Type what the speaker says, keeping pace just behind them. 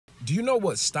Do you know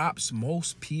what stops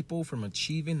most people from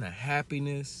achieving the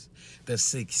happiness, the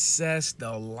success,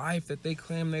 the life that they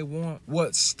claim they want?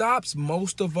 What stops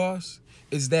most of us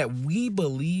is that we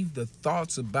believe the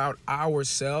thoughts about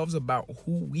ourselves, about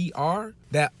who we are,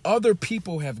 that other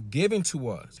people have given to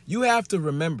us. You have to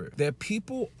remember that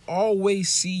people always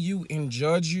see you and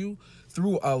judge you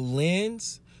through a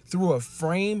lens, through a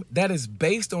frame that is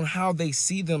based on how they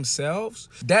see themselves.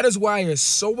 That is why it's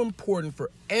so important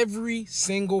for every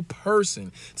single person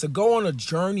to go on a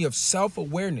journey of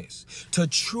self-awareness, to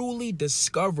truly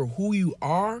discover who you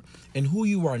are and who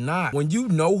you are not. When you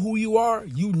know who you are,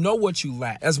 you know what you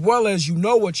lack, as well as you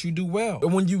know what you do well. But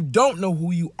when you don't know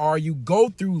who you are, you go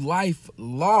through life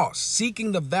lost,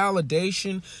 seeking the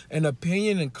validation and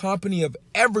opinion and company of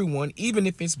everyone, even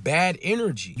if it's bad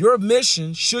energy. Your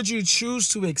mission, should you choose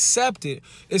to accept it,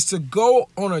 is to go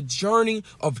on a journey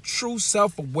of true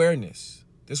self-awareness.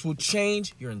 This will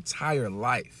change your entire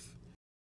life.